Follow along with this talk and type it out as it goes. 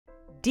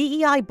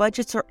DEI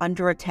budgets are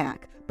under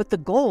attack, but the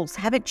goals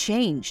haven't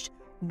changed.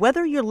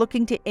 Whether you're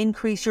looking to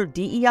increase your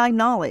DEI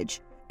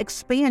knowledge,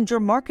 expand your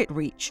market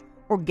reach,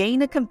 or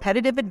gain a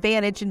competitive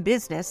advantage in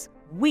business,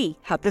 we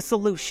have the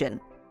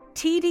solution.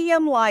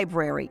 TDM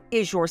Library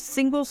is your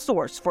single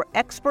source for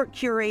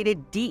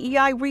expert-curated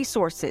DEI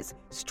resources,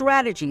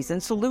 strategies,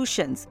 and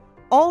solutions,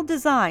 all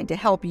designed to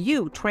help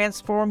you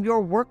transform your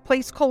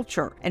workplace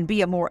culture and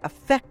be a more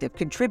effective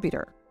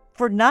contributor.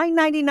 For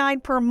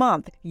 $9.99 per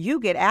month, you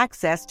get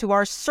access to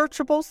our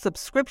searchable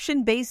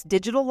subscription-based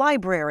digital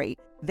library.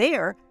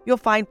 There, you'll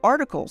find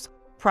articles,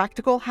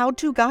 practical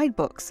how-to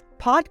guidebooks,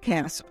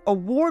 podcasts,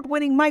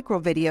 award-winning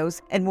microvideos,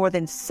 and more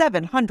than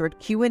 700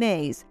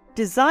 Q&As,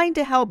 designed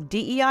to help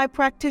DEI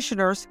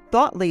practitioners,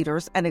 thought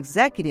leaders, and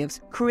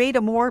executives create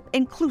a more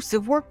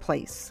inclusive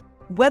workplace.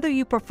 Whether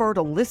you prefer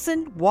to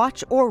listen,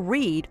 watch, or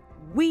read,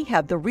 we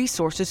have the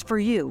resources for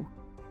you.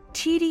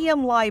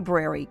 TDM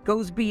Library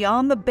goes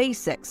beyond the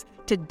basics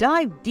to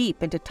dive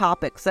deep into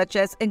topics such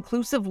as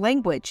inclusive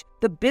language,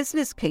 the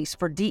business case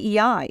for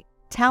DEI,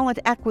 talent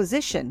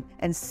acquisition,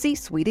 and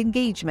C-suite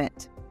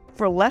engagement.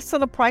 For less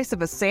than the price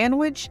of a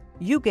sandwich,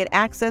 you get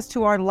access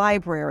to our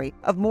library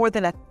of more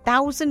than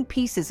 1,000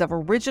 pieces of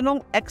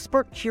original,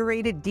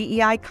 expert-curated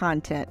DEI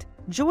content.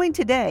 Join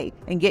today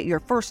and get your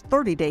first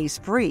 30 days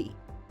free.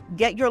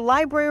 Get your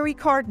library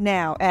card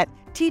now at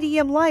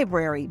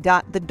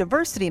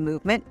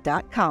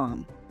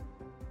tdmlibrary.thediversitymovement.com.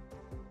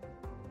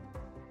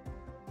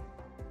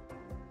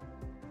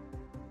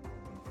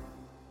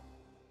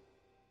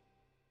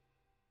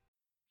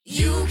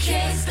 You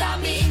can't stop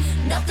me,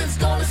 nothing's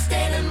gonna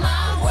stand in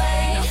my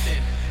way.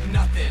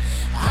 Nothing.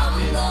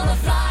 I'm gonna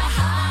fly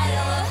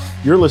higher.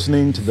 You're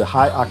listening to the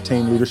High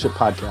Octane Leadership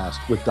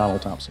Podcast with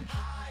Donald Thompson.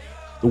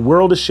 The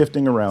world is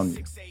shifting around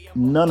you.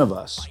 None of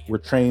us were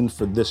trained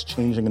for this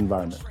changing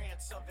environment.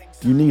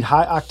 You need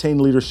high octane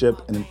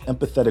leadership in an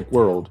empathetic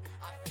world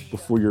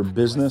before your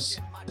business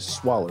is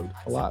swallowed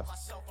alive.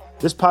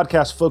 This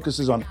podcast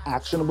focuses on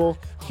actionable,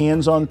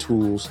 hands-on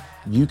tools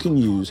you can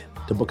use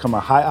to become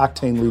a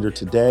high-octane leader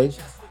today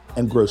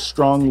and grow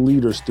strong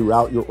leaders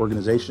throughout your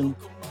organization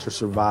to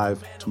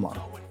survive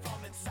tomorrow.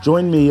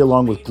 Join me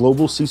along with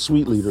global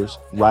C-suite leaders,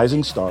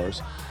 rising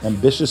stars,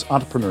 ambitious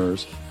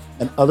entrepreneurs,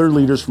 and other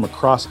leaders from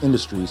across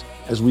industries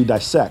as we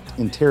dissect,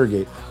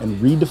 interrogate, and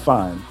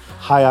redefine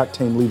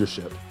high-octane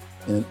leadership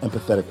in an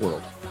empathetic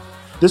world.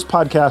 This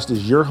podcast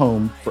is your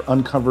home for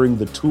uncovering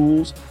the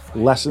tools,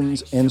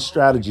 lessons, and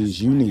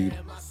strategies you need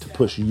to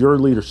push your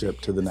leadership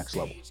to the next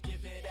level.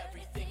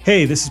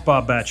 Hey, this is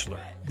Bob Batchelor.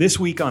 This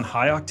week on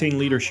High Octane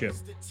Leadership,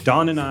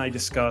 Don and I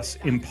discuss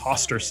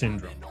imposter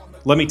syndrome.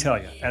 Let me tell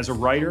you, as a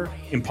writer,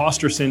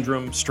 imposter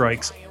syndrome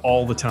strikes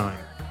all the time.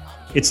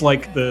 It's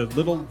like the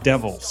little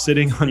devil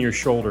sitting on your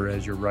shoulder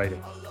as you're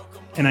writing.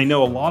 And I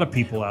know a lot of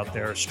people out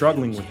there are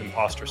struggling with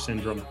imposter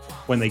syndrome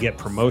when they get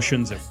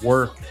promotions at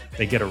work,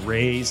 they get a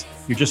raise.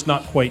 You're just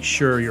not quite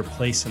sure your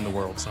place in the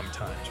world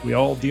sometimes. We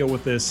all deal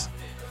with this.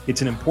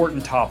 It's an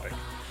important topic.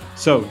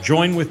 So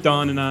join with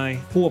Don and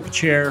I, pull up a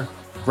chair,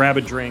 grab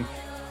a drink,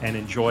 and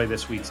enjoy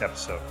this week's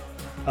episode.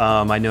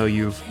 I know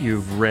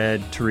you've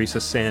read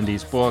Teresa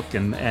Sandy's book,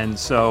 and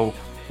so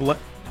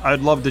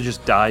I'd love to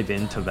just dive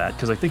into that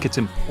because I think it's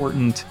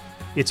important.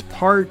 It's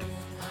part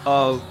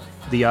of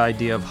the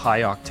idea of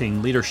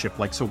high-octane leadership.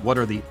 Like, so what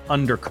are the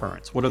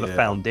undercurrents? What are the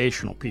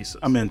foundational pieces?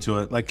 I'm into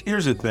it. Like,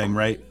 here's the thing,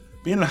 right?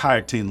 Being a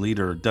high-octane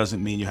leader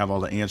doesn't mean you have all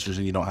the answers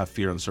and you don't have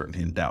fear,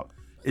 uncertainty, and doubt.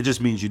 It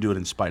just means you do it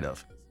in spite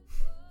of.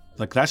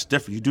 Like, that's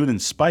different. You do it in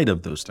spite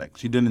of those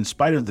things. You do it in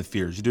spite of the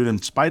fears. You do it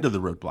in spite of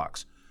the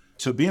roadblocks.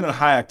 So being a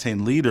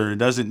high-octane leader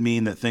doesn't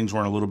mean that things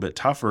weren't a little bit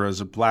tougher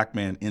as a black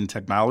man in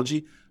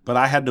technology, but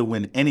I had to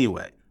win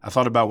anyway. I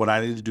thought about what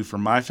I needed to do for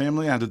my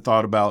family. I had to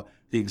thought about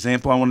the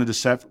example I wanted to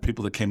set for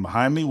people that came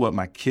behind me, what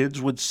my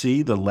kids would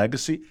see, the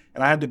legacy,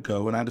 and I had to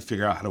go and I had to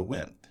figure out how to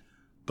win.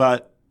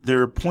 But there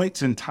are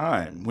points in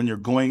time when you're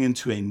going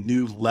into a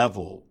new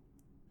level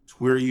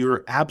where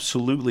you're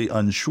absolutely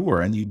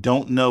unsure and you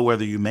don't know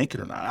whether you make it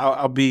or not.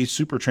 I'll be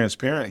super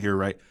transparent here,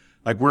 right?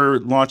 Like, we're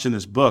launching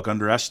this book,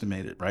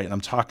 Underestimated, right? And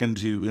I'm talking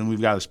to, and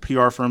we've got this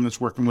PR firm that's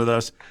working with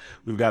us.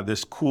 We've got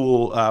this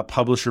cool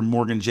publisher,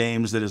 Morgan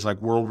James, that is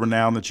like world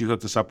renowned that you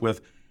hooked us up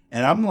with.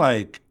 And I'm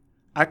like,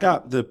 I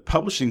got the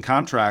publishing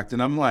contract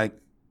and I'm like,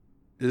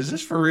 is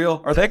this for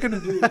real? Are they going to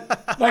do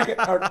like,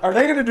 are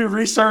they going to do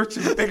research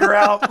and figure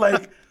out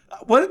like,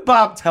 what did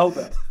Bob tell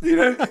them? You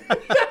know,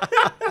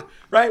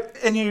 right?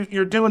 And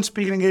you're doing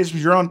speaking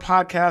engagements, you're on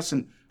podcasts,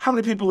 and how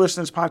many people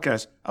listen to this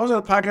podcast? I was on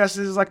a podcast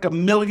that is like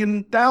 1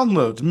 million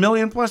downloads, 1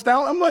 million plus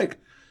downloads. I'm like,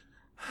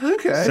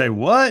 okay. Say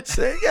what?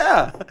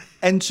 Yeah.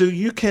 And so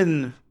you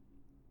can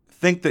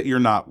think that you're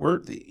not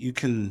worthy. You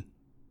can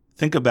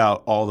think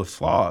about all the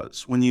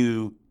flaws. When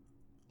you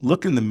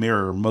look in the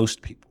mirror,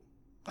 most people,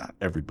 not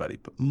everybody,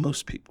 but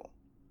most people,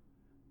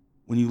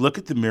 when you look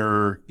at the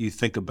mirror, you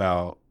think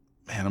about,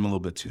 man, I'm a little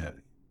bit too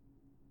heavy.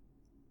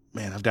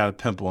 Man, I've got a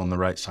pimple on the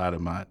right side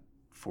of my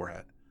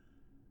forehead.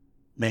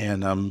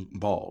 Man, I'm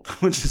bald,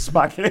 which is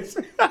my case.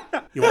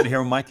 You want to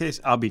hear my case?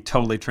 I'll be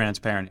totally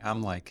transparent.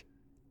 I'm like,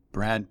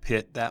 Brad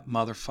Pitt, that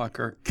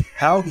motherfucker.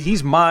 How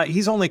he's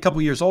only a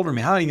couple years older than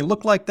me. How do you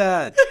look like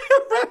that?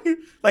 Right?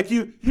 Like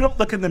you don't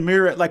look in the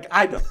mirror like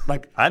I don't.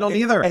 Like I don't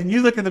either. And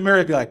you look in the mirror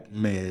and be like,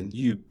 man,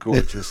 you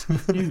gorgeous,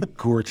 you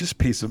gorgeous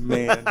piece of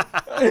man.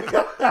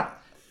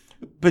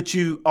 But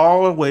you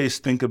always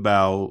think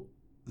about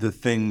the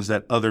things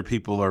that other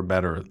people are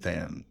better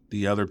than,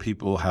 the other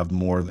people have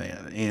more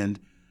than. And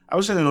I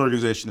was in an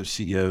organization of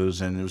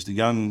CEOs, and it was the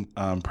Young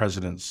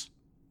Presidents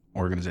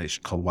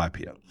Organization called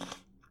YPO.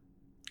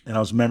 And I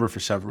was a member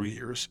for several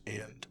years,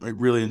 and I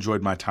really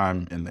enjoyed my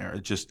time in there.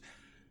 It just,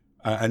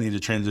 I needed to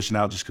transition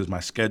out just because my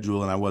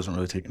schedule, and I wasn't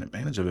really taking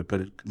advantage of it,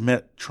 but it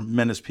met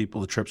tremendous people.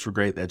 The trips were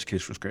great. The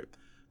education was great.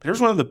 But here's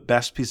one of the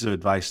best pieces of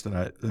advice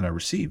that I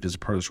received as a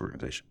part of this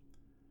organization.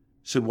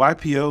 It said,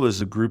 YPO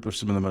is a group of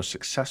some of the most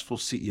successful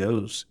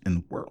CEOs in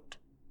the world.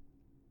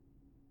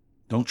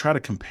 Don't try to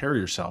compare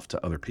yourself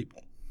to other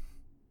people,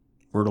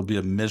 or it'll be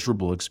a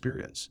miserable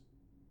experience.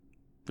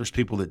 There's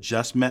people that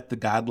just met the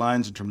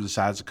guidelines in terms of the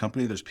size of the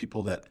company. There's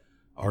people that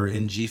are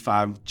in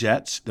G5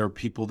 jets. There are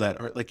people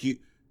that are like you.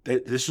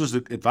 This was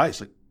the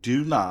advice. Like,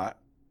 do not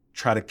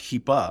try to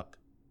keep up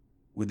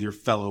with your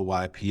fellow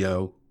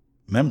YPO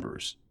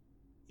members.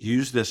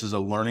 Use this as a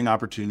learning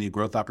opportunity, a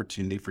growth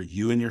opportunity for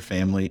you and your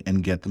family,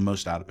 and get the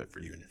most out of it for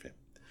you and your family.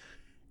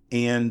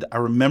 And I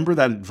remember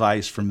that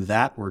advice from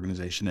that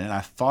organization, and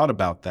I thought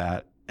about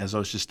that as I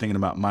was just thinking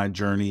about my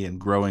journey and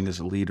growing as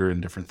a leader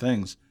in different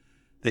things,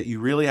 that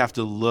you really have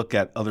to look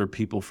at other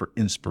people for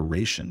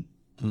inspiration.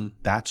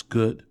 That's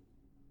good.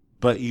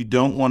 But you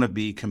don't want to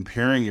be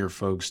comparing your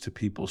folks to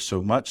people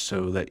so much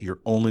so that you're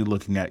only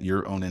looking at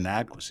your own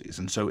inadequacies.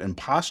 And so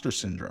imposter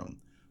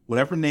syndrome,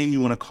 whatever name you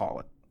want to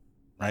call it,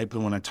 right? But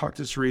when I talked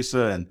to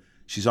Teresa, and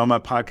she's on my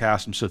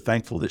podcast, I'm so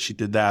thankful that she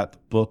did that. The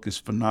book is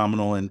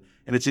phenomenal, and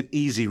it's an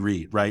easy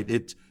read, right?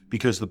 It's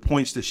because the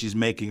points that she's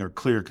making are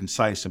clear,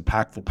 concise,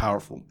 impactful,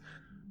 powerful.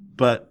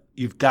 But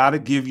you've got to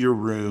give your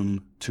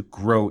room to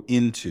grow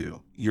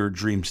into your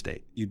dream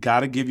state. You've got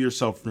to give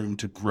yourself room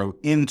to grow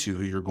into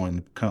who you're going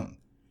to become.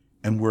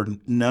 And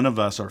none of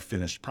us are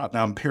finished products.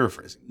 Now I'm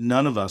paraphrasing.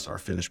 None of us are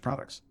finished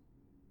products.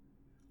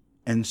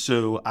 And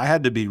so I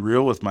had to be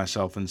real with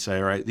myself and say,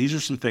 all right, these are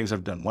some things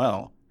I've done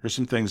well. Here's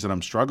some things that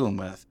I'm struggling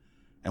with.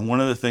 And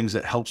one of the things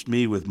that helps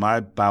me with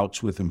my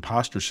bouts with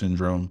imposter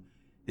syndrome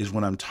is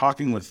when I'm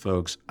talking with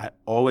folks, I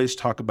always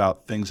talk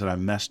about things that I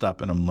messed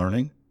up and I'm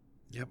learning.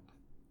 Yep.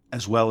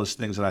 As well as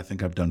things that I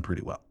think I've done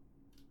pretty well.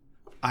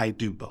 I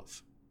do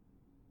both.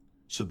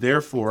 So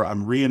therefore,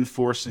 I'm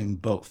reinforcing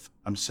both.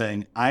 I'm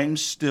saying, I'm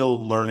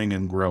still learning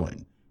and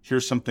growing.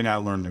 Here's something I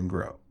learned and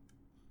grow.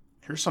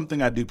 Here's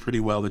something I do pretty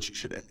well that you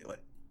should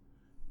emulate.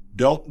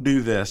 Don't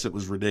do this. It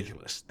was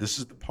ridiculous. This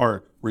is the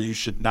part where you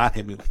should not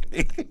emulate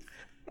me.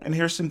 And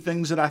here's some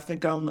things that I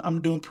think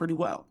I'm doing pretty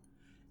well.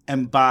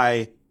 And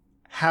by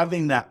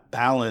having that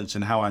balance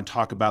in how I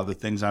talk about the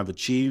things I've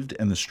achieved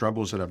and the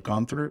struggles that I've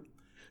gone through,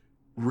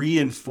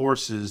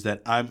 reinforces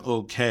that I'm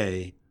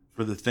okay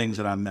for the things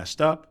that I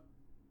messed up,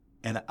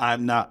 and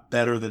I'm not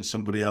better than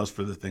somebody else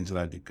for the things that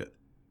I do good.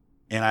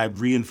 And I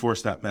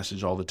reinforce that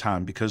message all the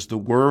time, because the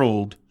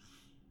world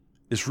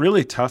is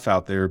really tough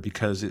out there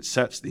because it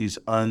sets these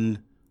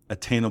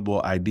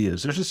unattainable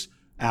ideas. There's this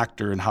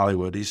actor in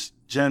Hollywood, he's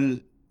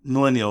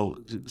millennial,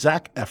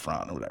 Zac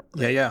Efron or whatever.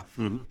 Yeah, yeah.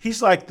 Mm-hmm.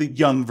 He's like the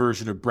young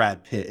version of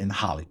Brad Pitt in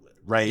Hollywood,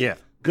 right? Yeah.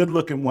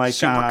 Good-looking white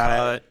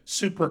guy,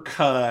 super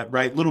cut,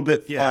 right? A little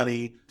bit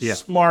funny,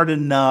 smart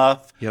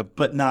enough,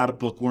 but not a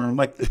bookworm.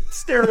 Like the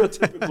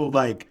stereotypical,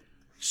 like,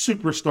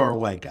 superstar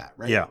white guy,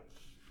 right? Yeah.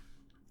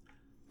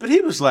 But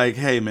he was like,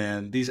 hey,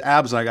 man, these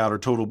abs I got are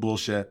total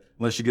bullshit.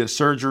 Unless you get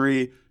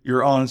surgery,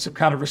 you're on some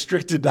kind of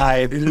restricted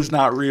diet. It is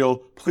not real.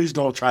 Please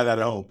don't try that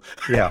at home.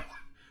 Yeah.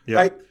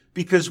 Right?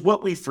 Because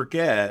what we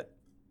forget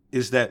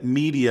is that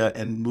media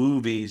and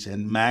movies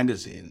and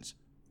magazines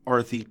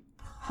are the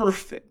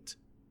perfect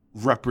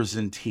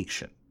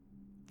representation.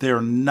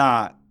 They're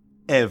not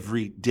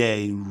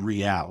everyday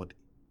reality.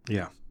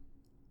 Yeah.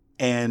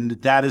 And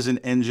that is an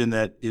engine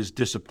that is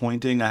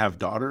disappointing. I have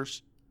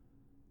daughters,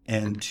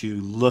 and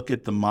to look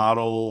at the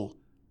model,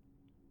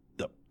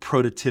 the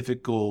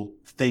prototypical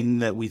thing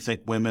that we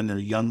think women, or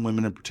young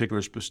women in particular,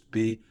 are supposed to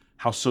be,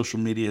 how social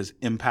media has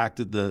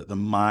impacted the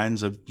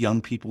minds of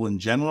young people in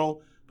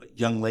general, but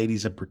young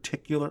ladies in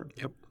particular.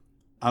 Yep.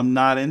 I'm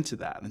not into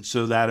that. And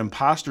so that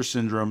imposter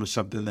syndrome is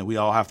something that we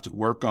all have to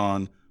work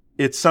on.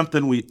 It's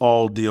something we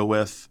all deal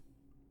with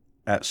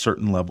at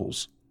certain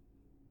levels.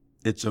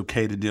 It's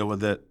okay to deal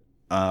with it.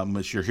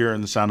 As you're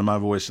hearing the sound of my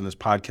voice in this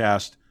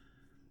podcast,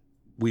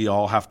 we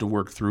all have to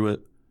work through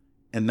it.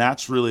 And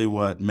that's really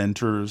what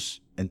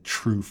mentors and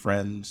true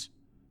friends,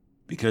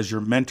 because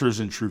your mentors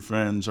and true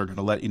friends are going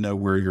to let you know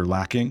where you're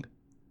lacking,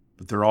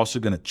 but they're also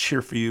going to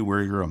cheer for you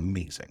where you're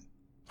amazing.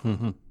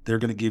 Mm-hmm. They're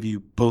going to give you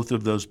both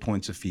of those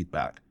points of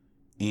feedback.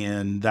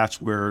 And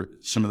that's where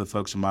some of the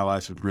folks in my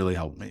life have really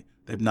helped me.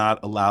 They've not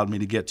allowed me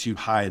to get too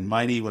high and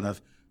mighty when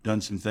I've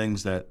done some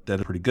things that are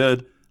pretty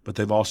good, but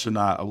they've also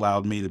not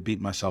allowed me to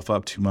beat myself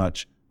up too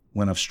much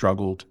when I've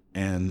struggled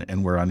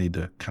and where I need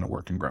to kind of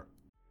work and grow.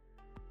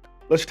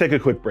 Let's take a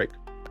quick break.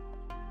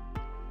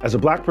 As a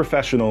Black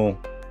professional,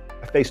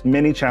 I faced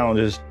many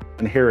challenges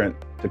inherent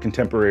to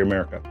contemporary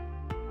America.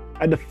 I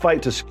had to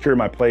fight to secure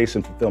my place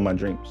and fulfill my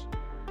dreams.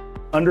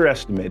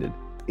 Underestimated,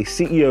 a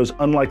CEO's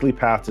unlikely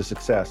path to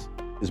success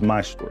is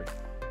my story.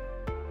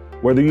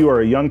 Whether you are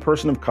a young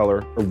person of color,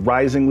 a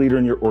rising leader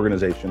in your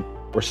organization,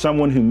 or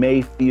someone who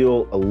may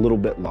feel a little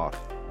bit lost,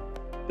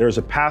 there is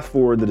a path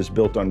forward that is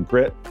built on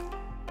grit,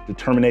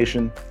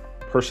 determination,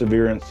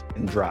 perseverance,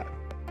 and drive.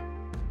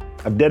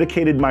 I've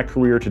dedicated my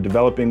career to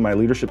developing my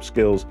leadership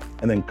skills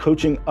and then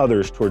coaching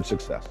others towards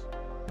success.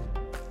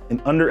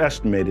 In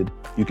Underestimated,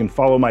 you can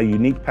follow my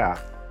unique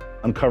path,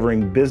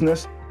 uncovering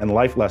business and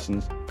life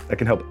lessons that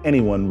can help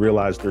anyone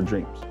realize their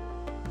dreams.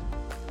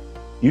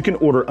 You can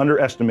order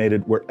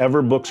Underestimated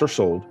wherever books are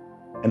sold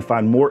and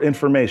find more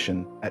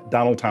information at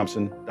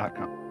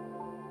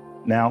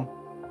donaldthompson.com. Now,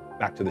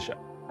 back to the show.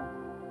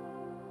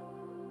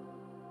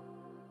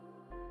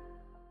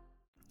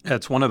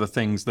 It's one of the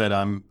things that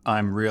I'm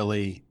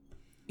really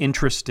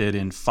interested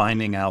in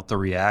finding out the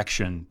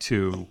reaction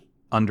to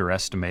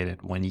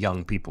Underestimated when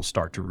young people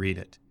start to read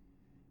it.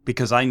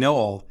 Because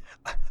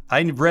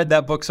I've read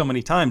that book so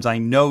many times. I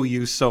know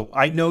you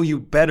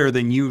better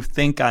than you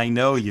think I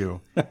know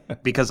you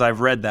because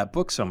I've read that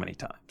book so many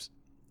times.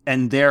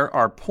 And there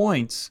are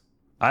points,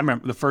 I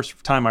remember the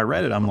first time I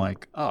read it, I'm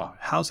like, oh,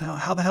 how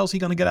the hell is he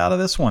going to get out of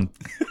this one?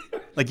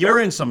 Like, you're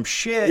in some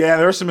shit. Yeah,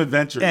 there are some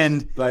adventures.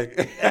 And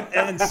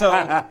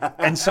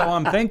so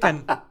I'm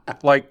thinking,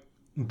 like,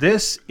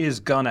 this is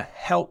going to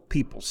help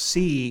people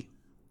see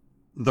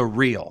the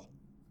real.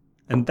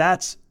 And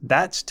that's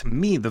to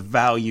me the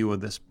value of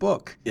this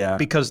book. Yeah.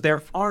 Because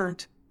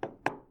the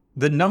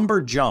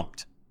number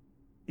jumped.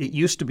 It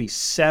used to be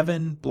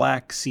 7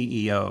 Black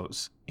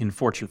CEOs in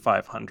Fortune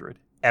 500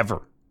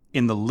 ever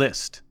in the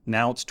list.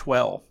 Now it's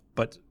 12,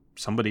 but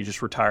somebody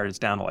just retired. It's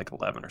down to like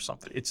 11 or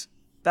something.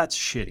 That's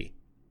shitty.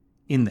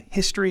 In the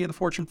history of the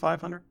Fortune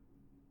 500,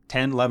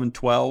 10, 11,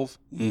 12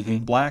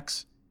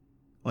 Blacks,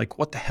 like,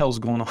 what the hell's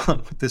going on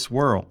with this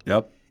world?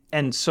 Yep.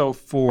 And so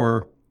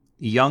for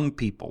young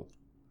people,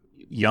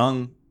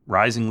 young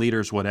rising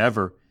leaders,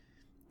 whatever,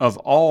 of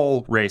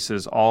all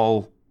races,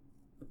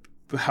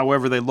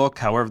 however they look,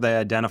 however they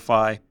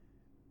identify,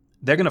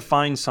 they're going to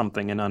find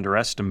something in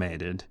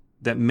Underestimated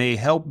that may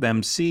help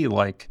them see,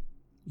 like,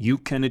 you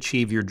can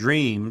achieve your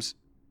dreams,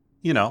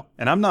 you know.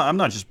 And I'm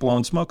not just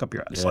blowing smoke up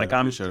your ass. Yeah, like,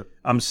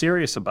 I'm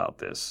serious about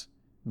this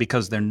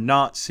because they're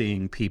not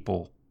seeing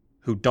people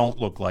who don't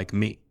look like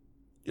me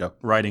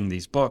writing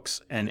these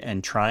books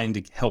and trying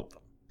to help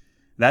them.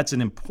 That's an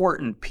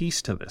important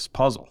piece to this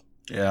puzzle.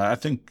 Yeah, I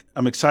think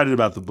I'm excited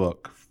about the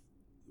book.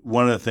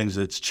 One of the things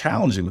that's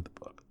challenging with the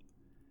book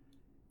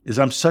is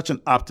I'm such an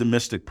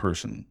optimistic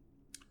person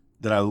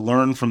that I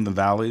learn from the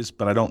valleys,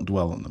 but I don't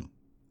dwell in them.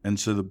 And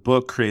so the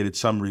book created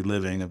some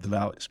reliving of the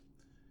valleys.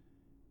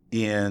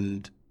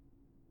 And,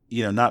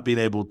 you know, not being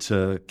able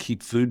to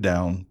keep food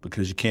down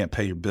because you can't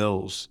pay your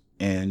bills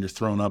and you're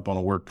thrown up on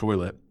a work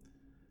toilet,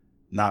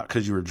 not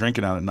because you were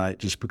drinking out at night,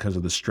 just because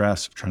of the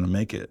stress of trying to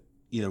make it,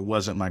 you know,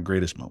 wasn't my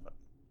greatest moment.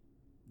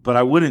 But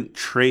I wouldn't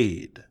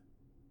trade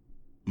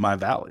my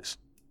valleys.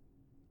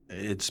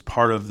 It's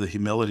part of the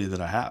humility that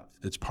I have.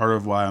 It's part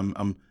of why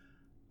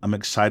I'm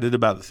excited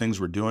about the things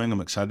we're doing. I'm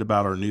excited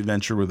about our new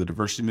venture with the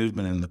diversity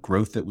movement and the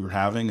growth that we're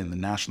having and the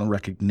national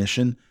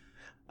recognition.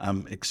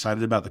 I'm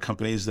excited about the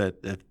companies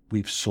that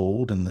we've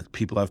sold and the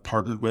people I've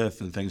partnered with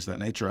and things of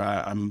that nature.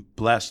 I'm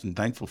blessed and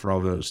thankful for all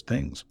those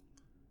things.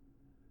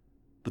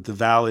 But the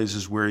valleys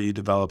is where you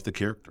develop the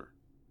character.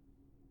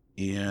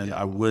 And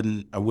I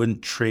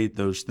wouldn't trade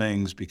those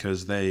things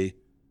because they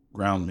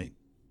ground me.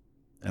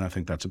 And I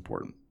think that's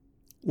important.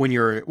 When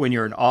you're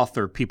an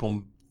author,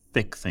 people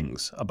think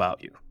things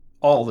about you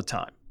all the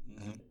time.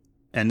 Mm-hmm.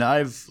 And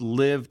I've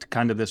lived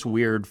kind of this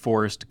weird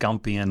Forrest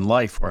Gumpian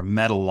life where I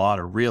met a lot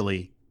of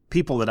really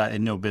people that I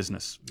had no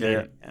business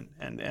meeting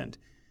and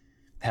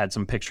had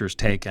some pictures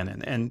taken.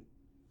 And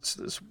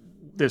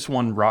this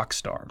one rock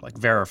star, like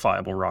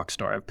verifiable rock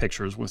star, I have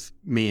pictures with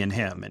me and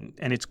him.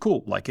 And it's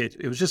cool. Like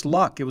it was just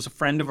luck. It was a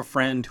friend of a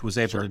friend who was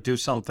able to do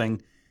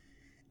something.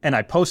 And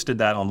I posted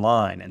that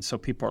online. And so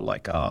people are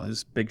like, oh,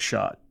 this big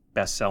shot,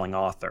 best-selling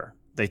author.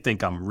 They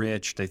think I'm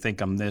rich. They think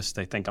I'm this.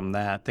 They think I'm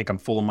that. Think I'm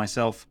full of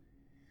myself.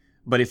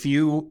 But if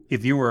you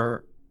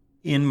were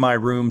in my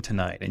room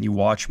tonight and you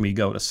watch me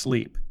go to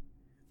sleep,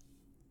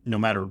 no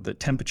matter the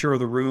temperature of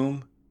the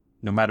room,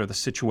 no matter the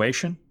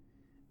situation,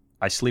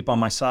 I sleep on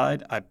my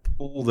side. I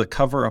pull the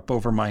cover up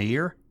over my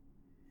ear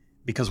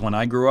because when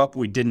I grew up,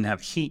 we didn't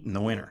have heat in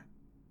the winter.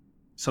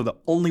 So the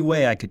only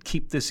way I could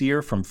keep this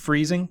ear from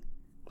freezing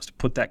was to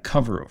put that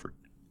cover over it.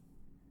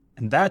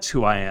 And that's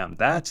who I am.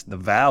 That's the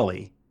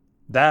valley.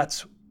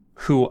 That's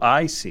who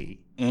I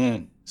see.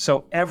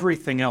 So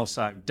everything else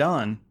I've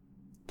done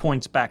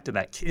points back to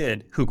that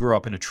kid who grew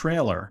up in a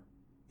trailer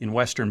in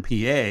Western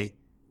PA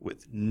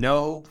with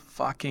no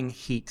fucking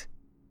heat.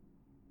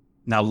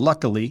 Now,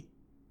 luckily,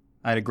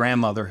 I had a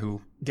grandmother who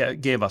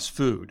gave us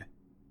food.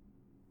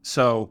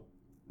 So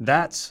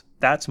that's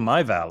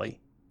my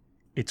valley.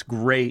 It's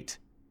great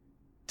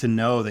to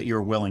know that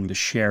you're willing to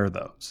share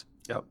those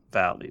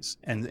values.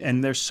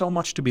 And there's so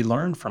much to be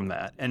learned from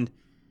that. And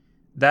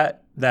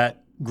that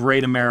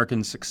great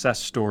American success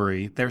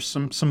story, there's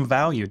some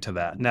value to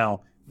that.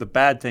 Now, the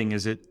bad thing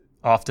is it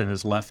often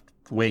has left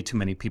way too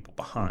many people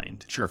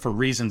behind, for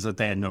reasons that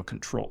they had no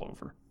control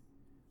over.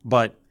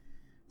 But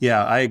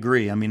yeah, I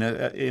agree. I mean,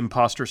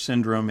 imposter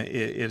syndrome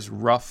is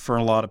rough for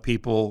a lot of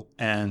people,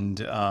 and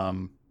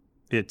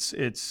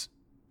it's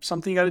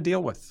something you got to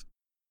deal with.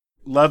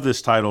 Love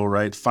this title,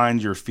 right?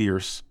 Find Your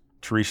Fierce,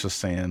 Teresa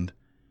Sand.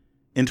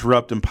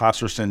 Interrupt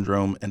imposter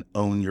syndrome and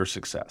own your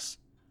success.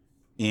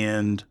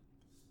 And,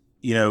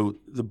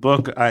 the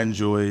book I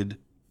enjoyed,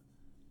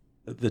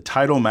 the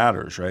title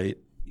matters, right?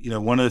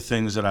 One of the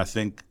things that I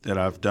think that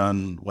I've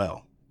done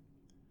well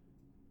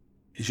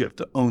is you have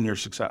to own your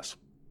success.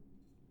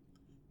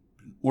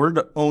 In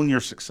order to own your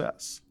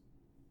success,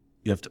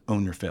 you have to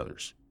own your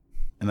failures.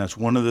 And that's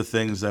one of the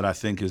things that I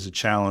think is a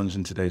challenge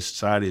in today's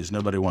society is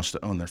nobody wants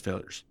to own their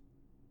failures.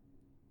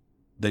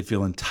 They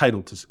feel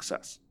entitled to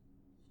success.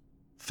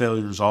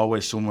 Failure is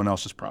always someone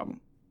else's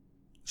problem.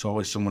 It's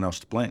always someone else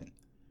to blame.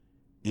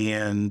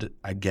 And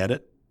I get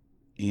it.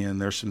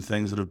 And there's some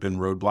things that have been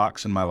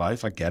roadblocks in my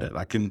life. I get it.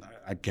 I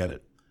get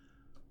it.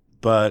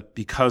 But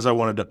because I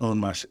wanted to own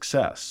my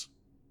success,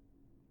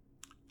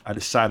 I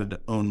decided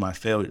to own my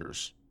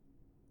failures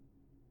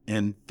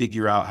and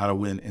figure out how to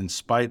win in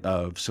spite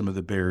of some of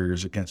the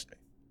barriers against me.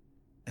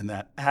 And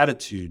that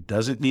attitude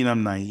doesn't mean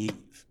I'm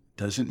naive.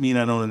 Doesn't mean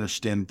I don't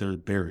understand their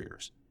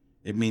barriers.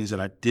 It means that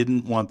I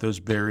didn't want those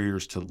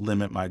barriers to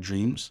limit my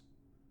dreams.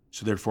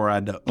 So therefore, I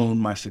had to own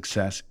my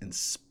success in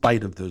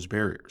spite of those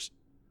barriers.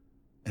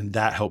 And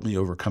that helped me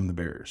overcome the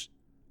barriers.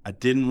 I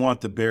didn't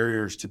want the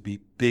barriers to be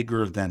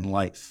bigger than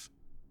life.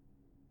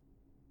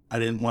 I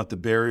didn't want the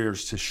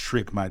barriers to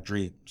shrink my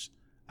dreams.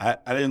 I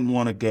didn't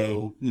want to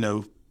go,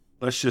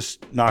 let's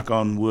just knock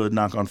on wood,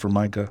 knock on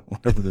Formica,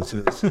 whatever this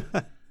is.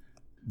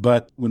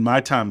 But when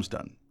my time's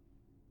done,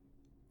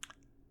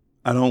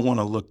 I don't want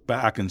to look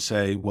back and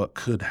say what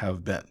could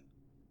have been.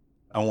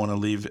 I want to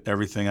leave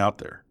everything out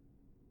there.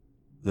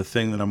 The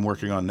thing that I'm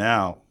working on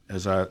now,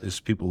 as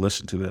people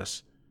listen to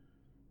this,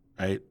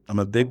 right? I'm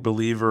a big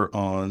believer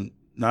on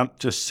not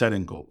just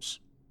setting goals,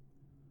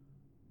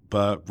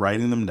 but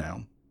writing them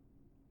down.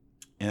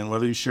 And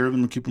whether you share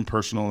them or keep them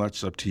personal,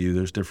 that's up to you.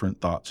 There's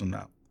different thoughts on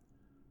that.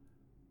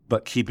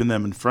 But keeping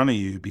them in front of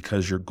you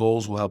because your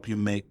goals will help you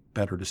make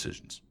better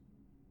decisions.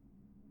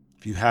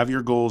 If you have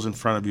your goals in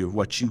front of you of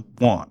what you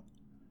want,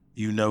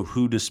 you know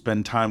who to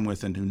spend time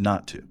with and who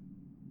not to.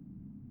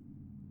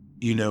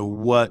 You know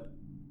what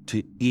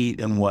to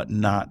eat and what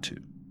not to.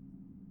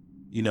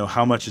 You know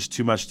how much is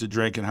too much to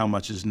drink and how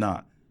much is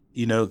not.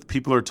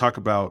 People are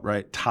talking about,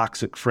 right,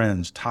 toxic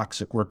friends,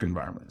 toxic work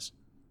environments.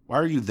 Why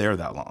are you there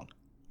that long?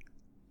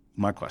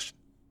 My question.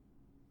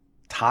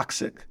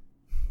 Toxic?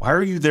 Why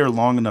are you there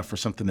long enough for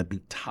something to be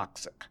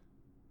toxic?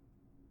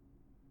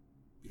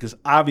 Because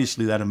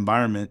obviously that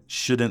environment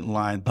shouldn't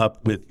line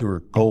up with your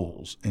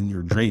goals and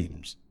your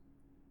dreams.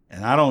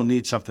 And I don't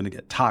need something to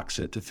get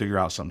toxic to figure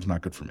out something's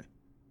not good for me.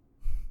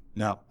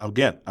 Now,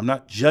 again, I'm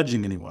not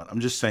judging anyone. I'm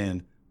just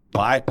saying,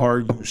 why are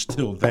you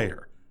still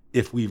there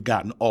if we've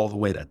gotten all the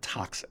way to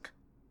toxic?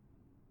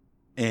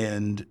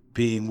 And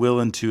being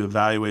willing to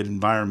evaluate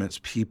environments,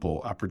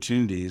 people,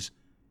 opportunities,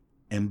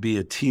 and be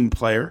a team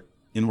player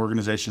in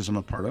organizations I'm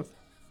a part of,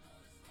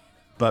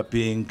 but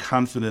being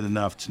confident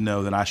enough to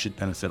know that I should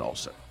benefit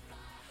also,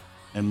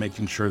 and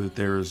making sure that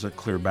there is a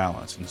clear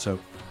balance. And so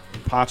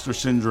imposter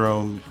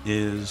syndrome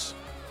is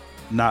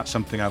not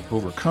something I've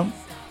overcome.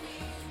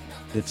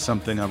 It's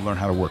something I've learned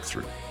how to work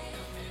through,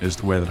 is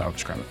the way that I would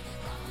describe it.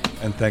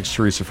 And thanks,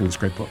 Teresa, for this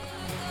great book.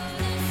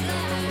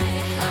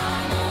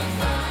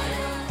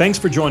 Thanks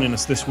for joining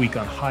us this week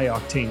on High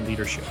Octane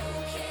Leadership.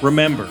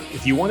 Remember,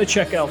 if you want to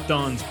check out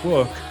Don's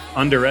book,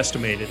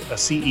 Underestimated, A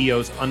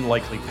CEO's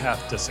Unlikely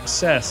Path to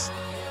Success,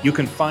 you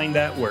can find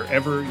that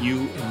wherever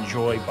you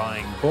enjoy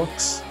buying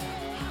books.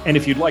 And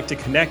if you'd like to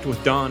connect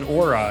with Don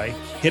or I,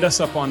 hit us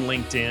up on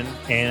LinkedIn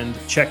and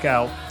check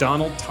out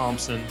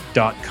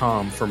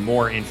donaldthompson.com for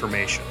more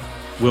information.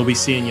 We'll be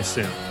seeing you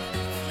soon.